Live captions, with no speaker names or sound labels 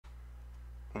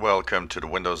Welcome to the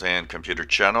Windows and Computer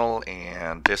channel,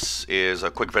 and this is a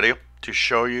quick video to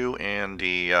show you in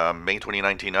the May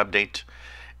 2019 update,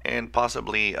 and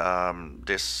possibly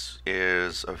this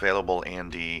is available in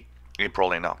the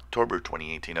April and October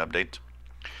 2018 update.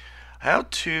 How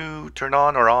to turn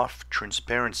on or off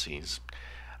transparencies.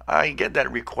 I get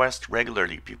that request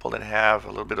regularly. People that have a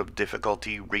little bit of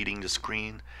difficulty reading the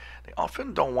screen, they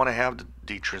often don't want to have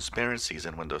the transparencies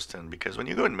in Windows 10, because when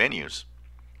you go in menus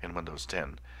in Windows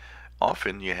 10,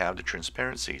 often you have the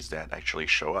transparencies that actually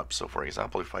show up. So for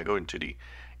example, if I go into the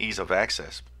ease of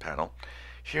access panel,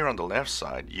 here on the left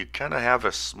side you kind of have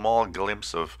a small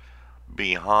glimpse of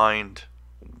behind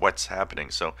what's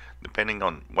happening. So depending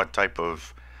on what type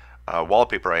of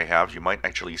wallpaper I have, you might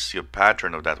actually see a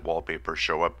pattern of that wallpaper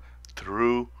show up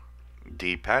through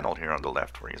the panel here on the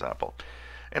left, for example.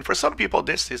 And for some people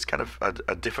this is kind of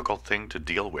a difficult thing to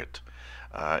deal with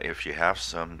if you have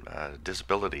some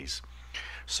disabilities.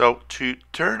 So to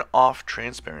turn off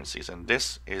transparencies, and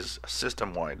this is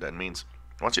system-wide, that means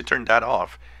once you turn that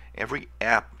off, every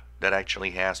app that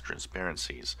actually has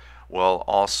transparencies will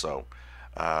also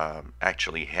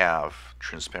actually have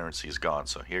transparencies gone.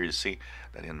 So here you see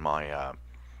that in my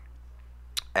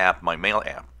app, my mail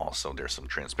app, also there's some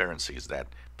transparencies. That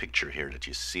picture here that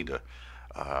you see, the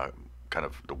kind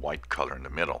of the white color in the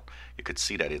middle, you could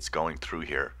see that it's going through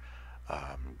here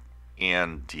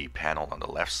in the panel on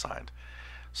the left side.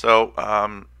 So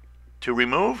to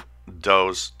remove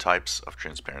those types of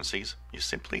transparencies, you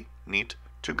simply need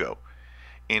to go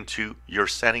into your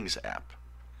settings app.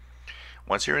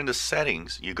 Once you're in the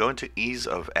settings, you go into ease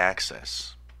of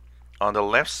access. On the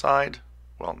left side,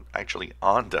 well, actually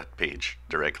on that page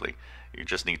directly, you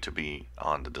just need to be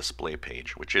on the display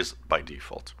page, which is by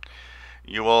default.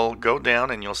 You will go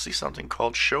down and you'll see something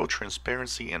called Show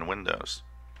Transparency in Windows.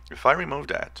 If I remove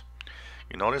that,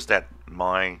 you notice that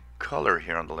my color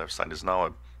here on the left side is now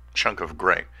a chunk of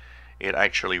gray. It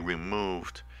actually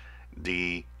removed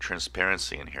the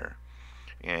transparency in here.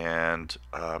 And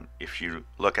if you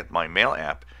look at my mail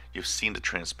app, you've seen the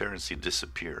transparency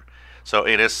disappear. So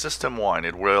it is system-wide.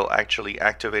 It will actually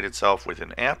activate itself within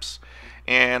apps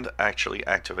and actually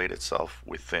activate itself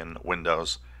within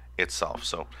Windows itself.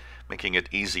 So making it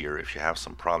easier if you have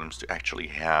some problems to actually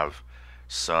have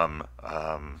some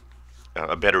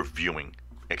a better viewing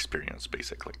experience,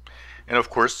 basically. And of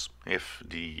course, if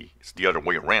it's the other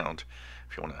way around,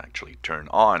 if you want to actually turn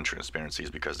on transparencies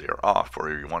because they are off, or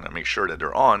you want to make sure that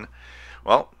they're on,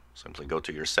 well, simply go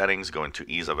to your settings, go into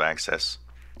ease of access,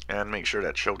 and make sure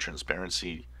that show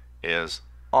transparency is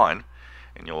on,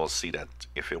 and you'll see that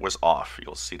if it was off,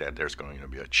 you'll see that there's going to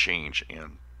be a change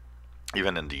in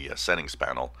even in the settings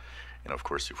panel. And of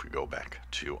course, if we go back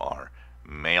to our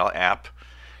mail app,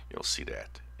 you'll see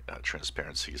that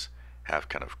transparencies have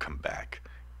kind of come back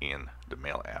in the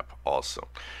mail app also.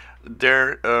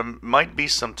 There might be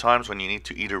some times when you need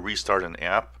to either restart an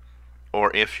app,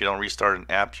 or if you don't restart an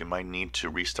app, you might need to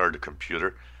restart the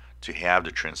computer to have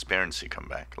the transparency come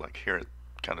back. Like here, it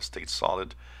kind of stayed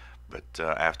solid, but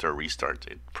after a restart,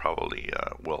 it probably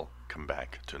will come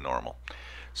back to normal.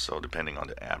 So depending on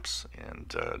the apps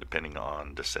and depending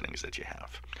on the settings that you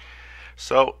have.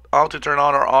 So how to turn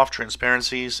on or off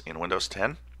transparencies in Windows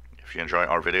 10. If you enjoy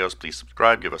our videos, please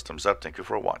subscribe, give us thumbs up. Thank you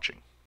for watching.